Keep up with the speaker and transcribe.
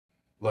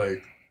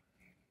Like,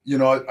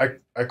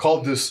 I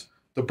called this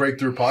the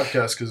Breakthrough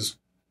Podcast because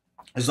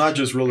it's not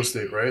just real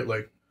estate, right?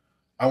 Like,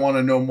 I want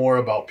to know more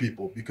about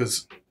people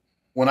because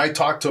when I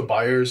talk to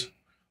buyers,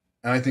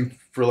 and I think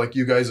for like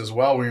you guys as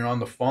well, when you're on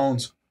the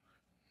phones,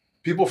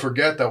 people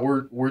forget that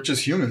we're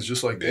just humans,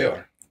 just like they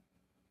are,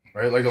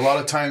 right? Like a lot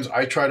of times,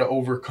 I try to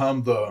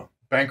overcome the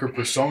banker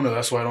persona.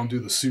 That's why I don't do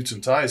the suits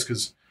and ties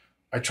because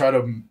I try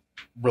to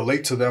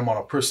relate to them on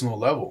a personal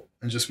level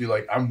and just be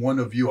like, I'm one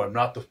of you. I'm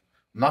not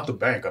the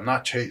bank. I'm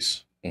not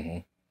Chase. Mm-hmm.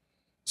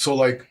 So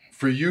like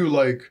for you,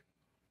 like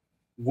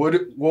what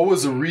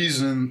was the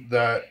reason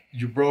that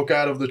you broke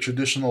out of the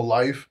traditional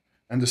life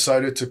and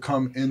decided to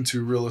come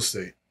into real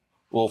estate?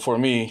 Well, for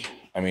me,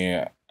 I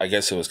mean, I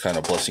guess it was kind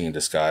of blessing in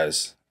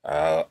disguise.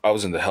 I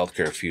was in the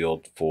healthcare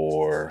field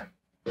for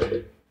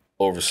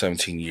over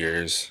 17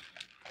 years,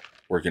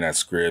 working at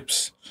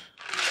Scripps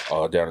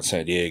down in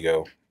San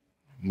Diego.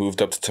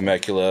 Moved up to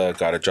Temecula,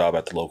 got a job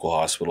at the local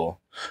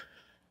hospital.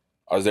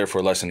 I was there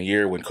for less than a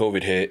year when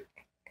COVID hit.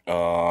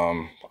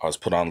 I was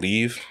put on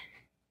leave,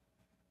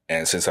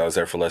 and since I was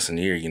there for less than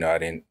a year, I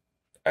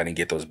didn't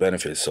get those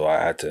benefits, so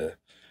I had to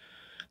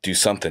do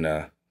something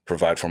to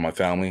provide for my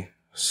family.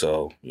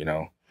 So,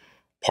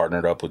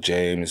 partnered up with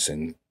James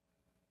and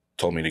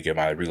told me to get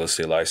my real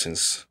estate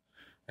license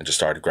and just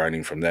started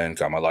grinding from then.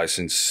 Got my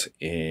license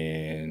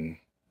in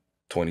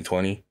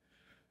 2020,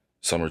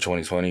 summer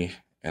 2020,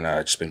 and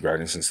I've just been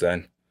grinding since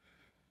then.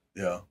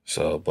 Yeah.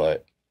 So,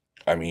 but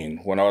I mean,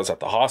 when I was at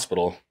the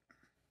hospital,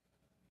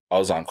 I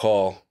was on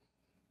call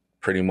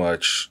pretty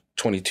much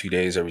 22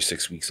 days every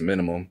 6 weeks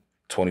minimum,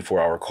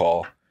 24-hour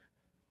call.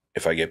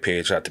 If I get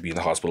paid, I have to be in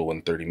the hospital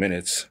within 30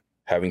 minutes.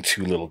 Having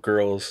 2 little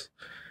girls,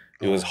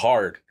 it was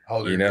hard. How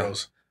old are your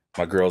girls?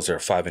 My girls are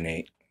 5 and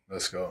 8.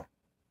 Let's go.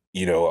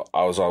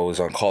 I was always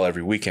on call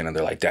every weekend, and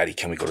they're like, Daddy,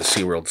 can we go to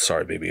SeaWorld?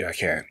 Sorry, baby, I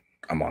can't.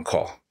 I'm on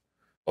call.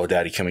 Oh,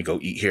 Daddy, can we go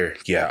eat here?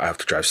 Yeah, I have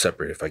to drive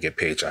separate. If I get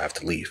paid, I have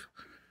to leave.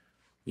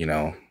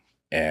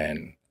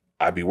 And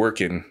I'd be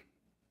working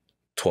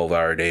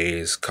 12-hour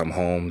days, come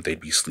home,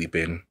 they'd be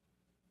sleeping.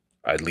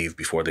 I'd leave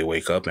before they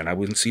wake up, and I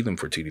wouldn't see them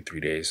for 2 to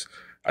 3 days.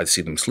 I'd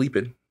see them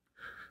sleeping,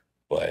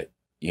 but,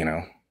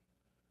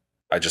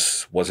 I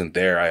just wasn't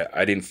there.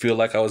 I didn't feel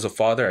like I was a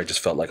father. I just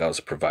felt like I was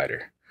a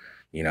provider,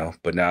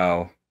 But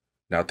now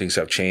things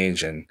have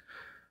changed, and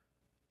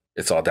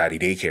it's all daddy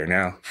daycare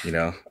now,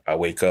 I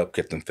wake up,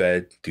 get them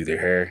fed, do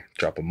their hair,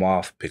 drop them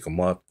off, pick them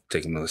up,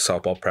 take them to the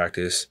softball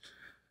practice,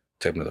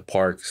 take them to the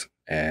parks,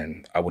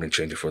 and I wouldn't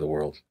change it for the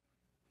world.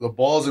 The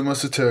balls it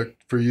must have took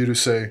for you to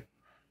say,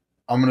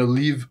 I'm going to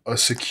leave a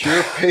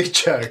secure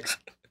paycheck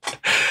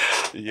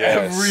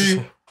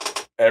Yes.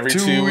 every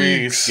 2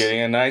 weeks, getting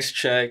a nice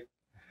check,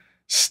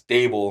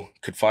 stable,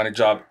 could find a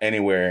job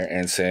anywhere,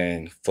 and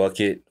saying, fuck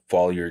it,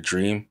 follow your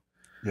dream.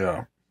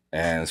 Yeah.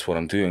 And that's what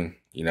I'm doing.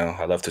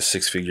 I left a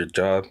 6-figure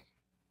job,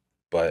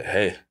 but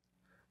hey,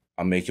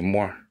 I'm making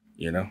more,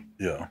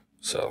 Yeah.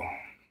 So.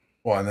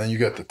 Well, and then you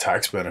get the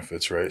tax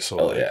benefits, right? So.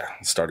 Oh, yeah.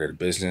 Started a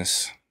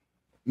business.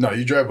 No,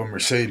 you drive a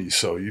Mercedes,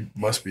 so you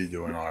must be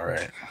doing all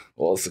right.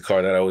 Well, it's the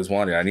car that I always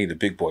wanted. I need a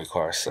big boy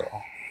car, so.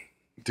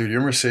 Dude,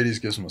 your Mercedes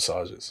gives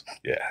massages.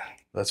 Yeah.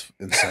 That's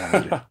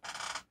insanity.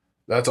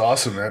 That's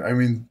awesome, man. I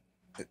mean,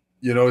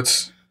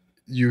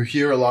 you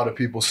hear a lot of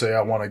people say,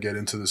 I want to get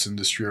into this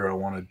industry or I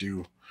want to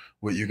do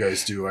what you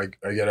guys do. I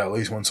get at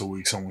least once a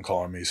week someone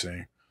calling me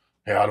saying,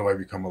 hey, how do I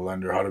become a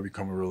lender? How do I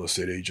become a real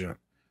estate agent?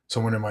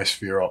 Someone in my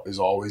sphere is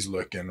always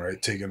looking, right?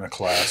 Taking a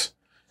class.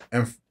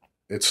 And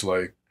it's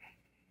like,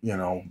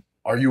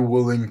 are you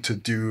willing to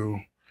do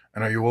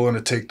and are you willing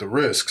to take the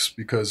risks?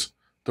 Because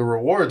the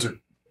rewards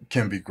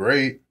can be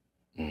great,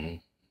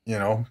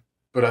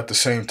 but at the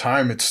same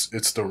time, it's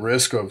the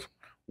risk of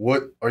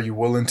what are you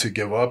willing to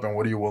give up and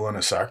what are you willing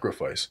to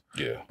sacrifice?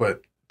 Yeah.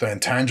 But the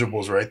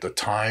intangibles, right? The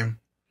time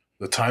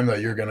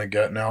that you're going to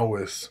get now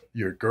with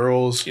your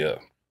girls. Yeah.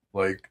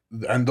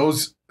 And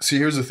those, see,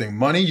 here's the thing.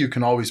 Money you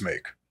can always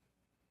make.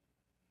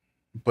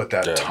 But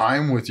that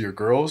time with your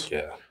girls.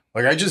 Yeah.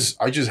 Like I just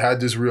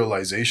had this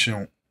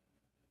realization,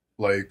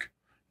 like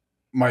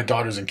my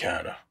daughter's in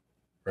Canada,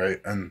 right?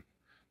 And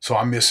so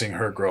I'm missing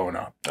her growing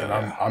up and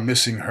I'm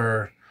missing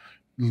her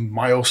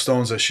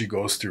milestones as she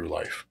goes through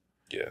life.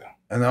 Yeah.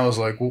 And I was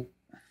like, well,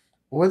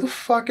 why the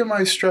fuck am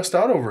I stressed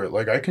out over it?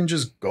 Like I can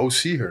just go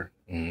see her,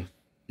 and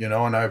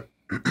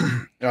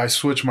I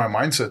switched my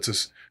mindset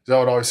to, I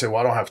would always say,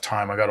 well, I don't have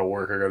time. I got to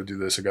work. I got to do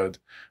this. And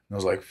I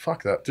was like,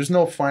 fuck that. There's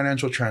no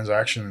financial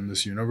transaction in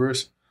this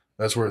universe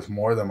that's worth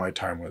more than my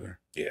time with her.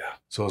 Yeah.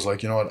 So I was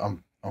like, you know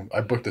what?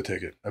 I booked the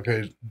ticket. I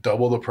paid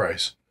double the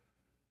price.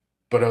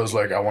 But I was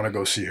like, I want to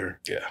go see her.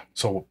 Yeah.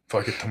 So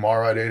fuck it.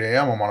 Tomorrow at 8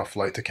 a.m., I'm on a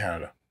flight to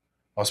Canada.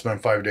 I'll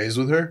spend 5 days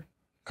with her,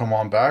 come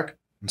on back,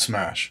 and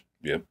smash.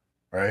 Yep.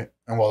 Right?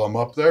 And while I'm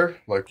up there,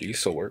 like... You can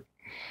still work.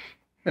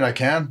 I mean, I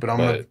can, but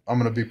I'm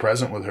gonna be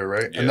present with her,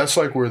 right? Yeah. And that's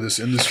like where this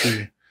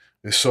industry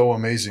is so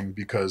amazing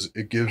because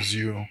it gives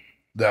you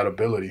that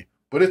ability.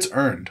 But it's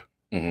earned.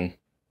 Mm-hmm.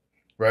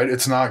 Right?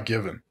 It's not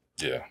given.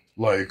 Yeah.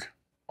 Like,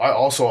 I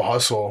also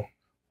hustle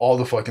all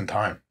the fucking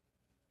time.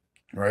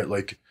 Right?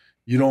 Like,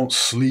 you don't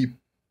sleep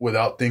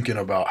without thinking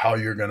about how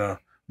you're going to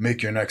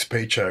make your next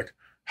paycheck,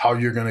 how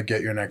you're going to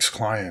get your next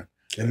client.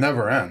 It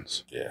never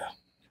ends. Yeah.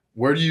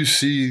 Where do you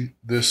see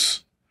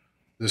this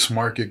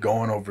market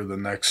going over the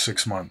next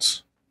 6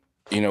 months?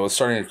 It's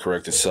starting to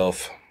correct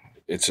itself.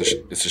 It's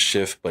a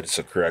shift, but it's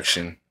a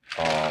correction.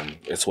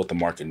 It's what the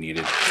market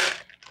needed.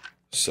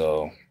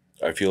 So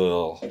I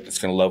feel it's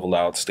going to level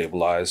out,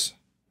 stabilize.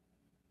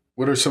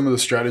 What are some of the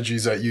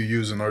strategies that you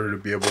use in order to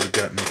be able to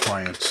get new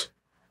clients?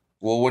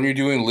 Well, when you're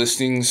doing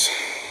listings,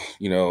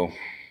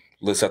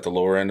 list at the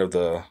lower end of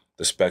the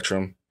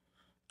spectrum,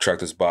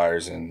 attract those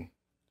buyers, and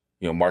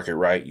market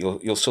right,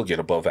 you'll still get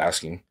above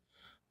asking.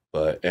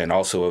 And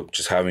also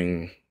just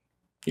having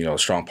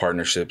strong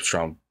partnerships,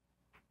 strong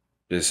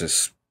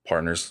business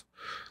partners,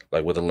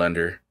 like with a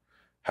lender,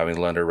 having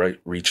the lender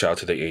reach out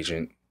to the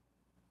agent,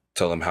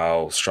 tell them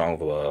how strong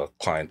of a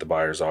client the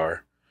buyers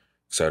are,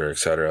 et cetera, et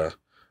cetera.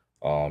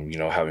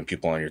 Having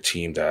people on your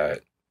team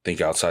that think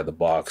outside the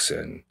box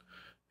and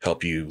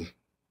help you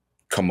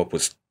come up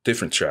with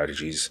different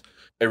strategies.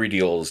 Every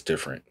deal is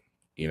different,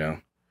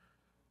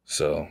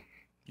 so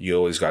you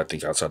always got to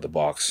think outside the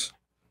box.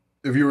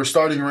 If you were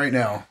starting right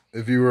now,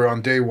 if you were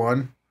on day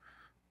one,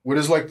 what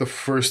is like the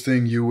first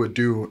thing you would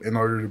do in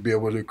order to be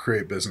able to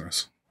create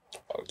business?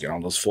 Get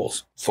on those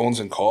phones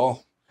and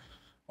call.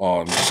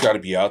 You just got to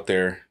be out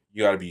there.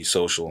 You got to be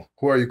social.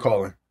 Who are you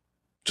calling?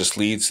 Just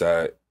leads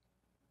that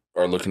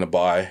are looking to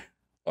buy.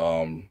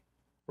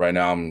 Right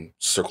now I'm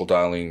circle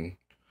dialing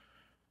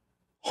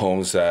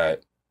homes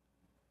that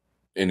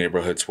in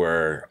neighborhoods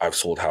where I've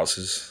sold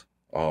houses.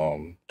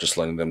 Just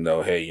letting them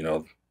know, hey,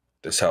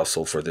 this house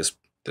sold for this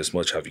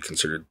much. Have you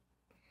considered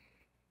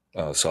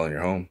selling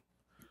your home?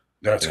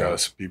 That's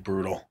gotta be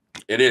brutal.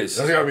 It is.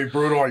 That's gotta be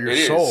brutal on your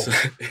soul.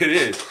 It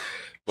is.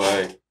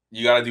 But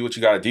you gotta do what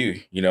you gotta do.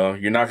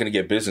 You're not gonna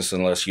get business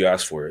unless you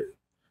ask for it.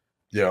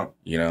 Yeah.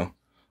 You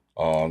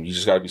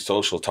just gotta be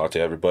social, talk to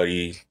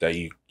everybody that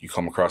you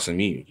come across and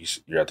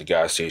meet. You're at the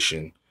gas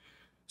station,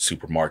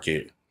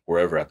 supermarket,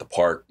 wherever, at the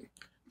park.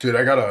 Dude,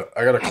 I got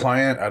a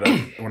client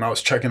when I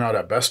was checking out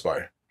at Best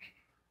Buy.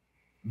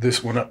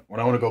 When I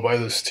want to go buy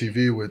this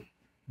TV with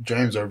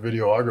James, our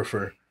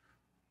videographer,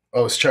 I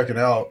was checking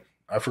out.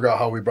 I forgot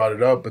how we brought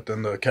it up, but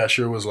then the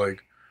cashier was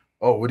like,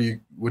 "Oh, what do you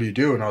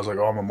do?" And I was like,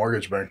 "Oh, I'm a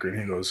mortgage banker." And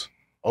he goes,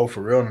 "Oh,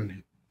 for real?" And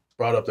he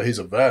brought up that he's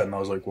a vet, and I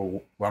was like,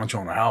 "Well, why don't you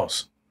own a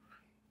house?"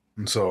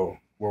 And so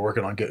we're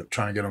working on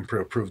trying to get him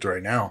pre-approved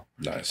right now.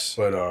 Nice.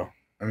 But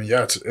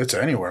yeah, it's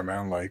anywhere,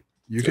 man. Like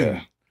you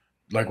can,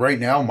 like right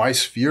now, my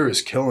sphere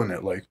is killing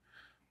it. Like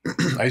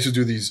I used to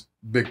do these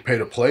big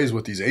pay-to-plays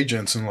with these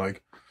agents, and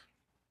like,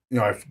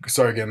 I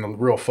started getting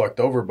real fucked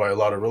over by a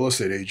lot of real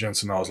estate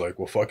agents, and I was like,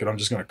 well, fuck it, I'm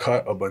just gonna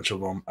cut a bunch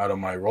of them out of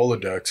my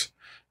Rolodex,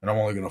 and I'm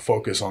only gonna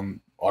focus on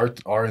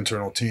our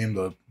internal team,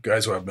 the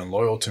guys who have been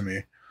loyal to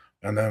me,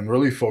 and then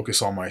really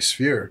focus on my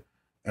sphere.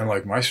 And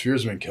like my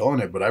sphere's been killing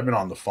it, but I've been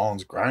on the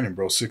phones grinding,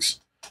 bro, 5-6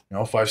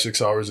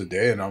 hours a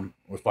day, and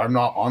if I'm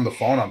not on the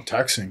phone, I'm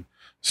texting.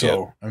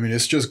 So I mean, it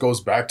just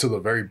goes back to the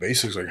very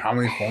basics. Like, how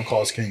many phone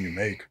calls can you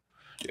make?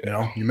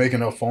 You make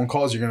enough phone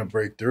calls, you're gonna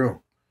break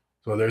through.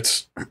 So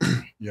that's,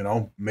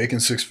 making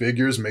 6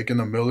 figures, making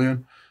 $1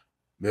 million.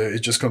 It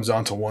just comes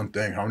down to one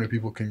thing: how many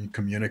people can you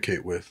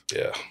communicate with?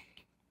 Yeah.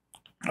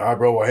 All right,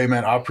 bro. Well, hey,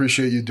 man, I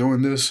appreciate you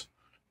doing this.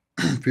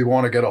 If people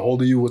want to get a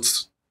hold of you,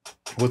 what's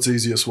the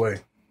easiest way?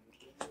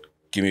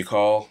 Give me a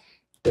call,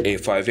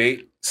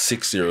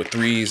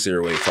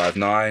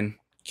 858-603-0859.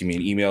 Give me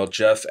an email,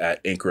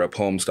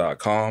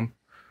 jeff@anchoruphomes.com.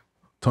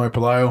 Tony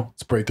Pelayo,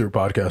 it's Breakthrough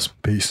Podcast.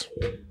 Peace.